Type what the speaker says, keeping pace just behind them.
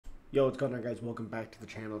Yo, what's going on, guys? Welcome back to the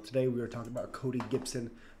channel. Today we are talking about Cody Gibson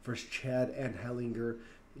versus Chad Anheliger.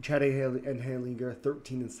 Chad Anheliger,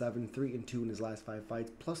 13-7, 3-2 in his last 5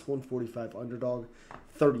 fights, plus 145 underdog,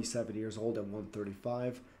 37 years old at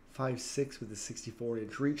 135, 5'6" with a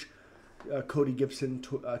 64-inch reach. Cody Gibson,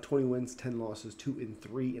 20 wins, 10 losses,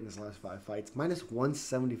 2-3 in his last 5 fights, minus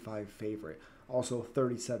 175 favorite. Also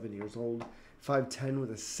 37 years old, 5'10"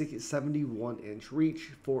 with a 71-inch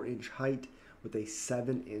reach, 4-inch height, with a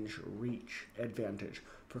 7-inch reach advantage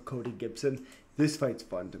for Cody Gibson. This fight's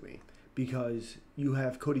fun to me because you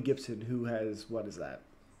have Cody Gibson, who has,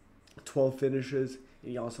 12 finishes,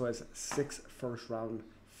 and he also has 6 first-round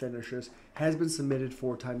finishes. Has been submitted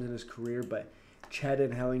 4 times in his career, but Chad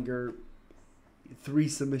Anheliger, 3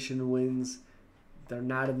 submission wins. They're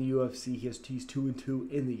not in the UFC. He's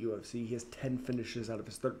 2-2 in the UFC. He has 10 finishes out of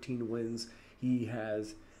his 13 wins. He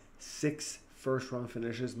has 6 first-round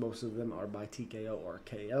finishes. Most of them are by TKO or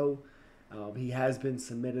KO. He has been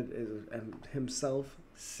submitted himself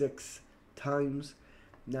 6 times.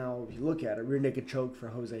 Now, if you look at it, rear naked choke for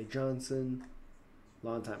Jose Johnson,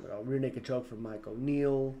 long time ago. Rear naked choke for Mike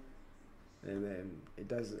O'Neill. And then it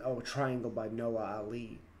does, a triangle by Noah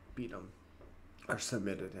Ali beat him, or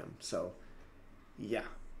submitted him. So, yeah.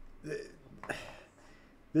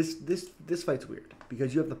 This fight's weird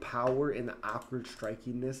because you have the power and the awkward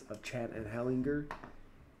strikiness of Chad Anheliger,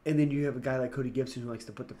 and then you have a guy like Cody Gibson who likes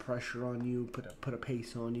to put the pressure on you, put a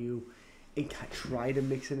pace on you, and try to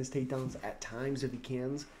mix in his takedowns at times if he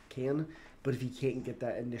can. But if he can't get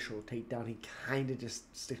that initial takedown, he kind of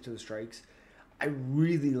just sticks to the strikes. I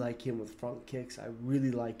really like him with front kicks. I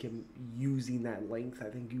really like him using that length. I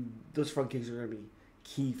think those front kicks are going to be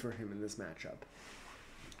key for him in this matchup.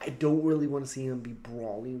 I don't really want to see him be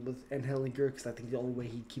brawling with Anheliger because I think the only way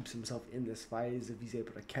he keeps himself in this fight is if he's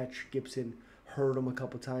able to catch Gibson, hurt him a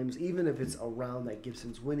couple times, even if it's a round that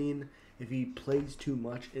Gibson's winning. If he plays too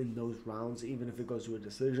much in those rounds, even if it goes to a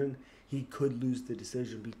decision, he could lose the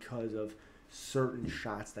decision because of certain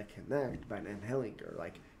shots that connect by Anheliger,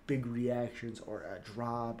 like big reactions or a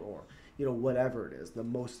drop or, whatever it is. The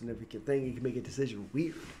most significant thing, he can make a decision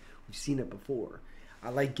weird. We've seen it before. I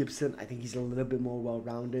like Gibson. I think he's a little bit more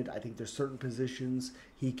well-rounded. I think there's certain positions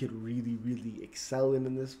he could really, really excel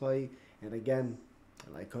in this fight. And again,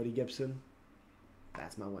 I like Cody Gibson.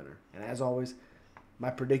 That's my winner. And as always, my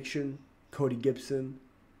prediction, Cody Gibson,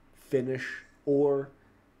 finish, or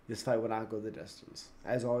this fight would not go the distance.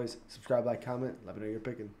 As always, subscribe, like, comment. Let me know you're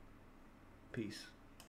picking. Peace.